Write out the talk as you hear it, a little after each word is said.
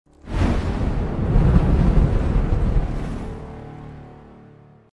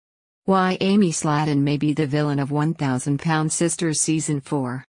Why Amy Slaton may be the villain of 1000 Pound Sisters Season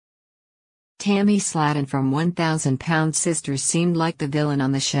 4. Tammy Slaton from 1000 Pound Sisters seemed like the villain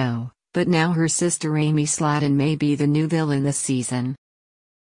on the show, but now her sister Amy Slaton may be the new villain this season.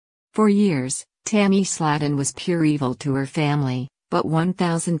 For years, Tammy Slaton was pure evil to her family, but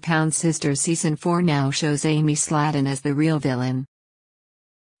 1000 Pound Sisters Season 4 now shows Amy Slaton as the real villain.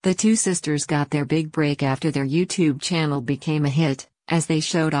 The two sisters got their big break after their YouTube channel became a hit, as they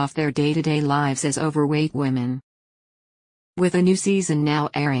showed off their day-to-day lives as overweight women. With a new season now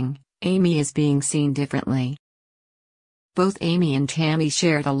airing, Amy is being seen differently. Both Amy and Tammy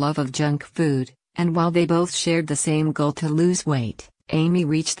shared a love of junk food, and while they both shared the same goal to lose weight, Amy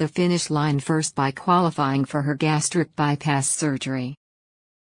reached the finish line first by qualifying for her gastric bypass surgery.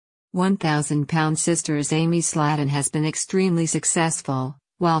 1000 Pound Sisters Amy Slaton has been extremely successful,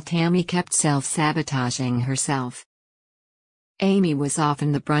 while Tammy kept self-sabotaging herself. Amy was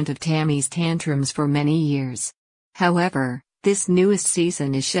often the brunt of Tammy's tantrums for many years. However, this newest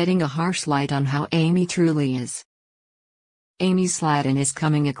season is shedding a harsh light on how Amy truly is. Amy Slaton is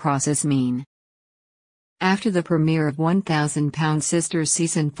coming across as mean. After the premiere of 1000 Pound Sisters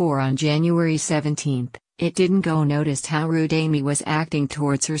Season 4 on January 17, it didn't go unnoticed how rude Amy was acting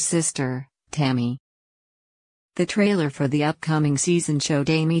towards her sister, Tammy. The trailer for the upcoming season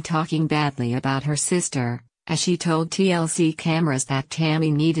showed Amy talking badly about her sister, as she told TLC cameras that Tammy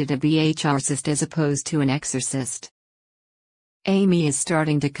needed a BHRcist as opposed to an exorcist. Amy is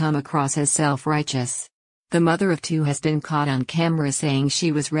starting to come across as self-righteous. The mother of two has been caught on camera saying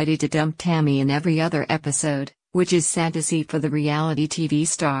she was ready to dump Tammy in every other episode, which is sad to see for the reality TV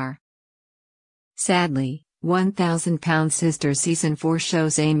star. Sadly, 1000 Pound Sisters Season 4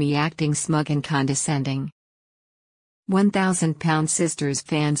 shows Amy acting smug and condescending. 1000 Pound Sisters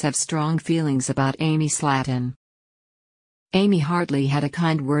fans have strong feelings about Amy Slaton. Amy hardly had a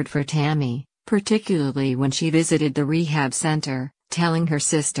kind word for Tammy, particularly when she visited the rehab center, telling her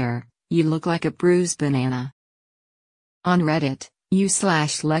sister, "You look like a bruised banana." On Reddit,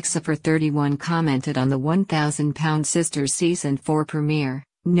 u/Lexifer31 commented on the 1000 Pound Sisters Season 4 premiere,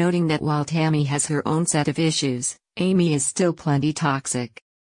 noting that while Tammy has her own set of issues, Amy is still plenty toxic.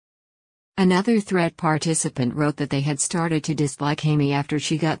 Another thread participant wrote that they had started to dislike Amy after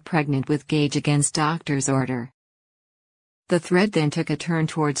she got pregnant with Gage against doctor's order. The thread then took a turn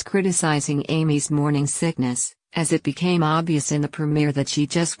towards criticizing Amy's morning sickness, as it became obvious in the premiere that she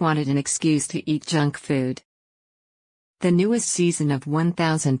just wanted an excuse to eat junk food. The newest season of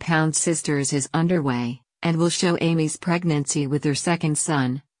 1000 Pound Sisters is underway, and will show Amy's pregnancy with her second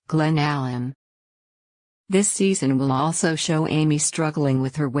son, Glenn Allen. This season will also show Amy struggling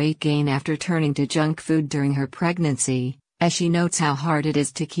with her weight gain after turning to junk food during her pregnancy, as she notes how hard it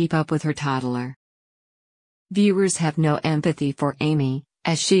is to keep up with her toddler. Viewers have no empathy for Amy,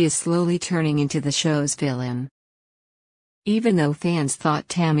 as she is slowly turning into the show's villain. Even though fans thought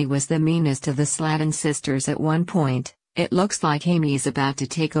Tammy was the meanest of the Slaton sisters at one point, it looks like Amy is about to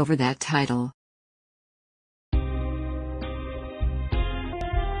take over that title.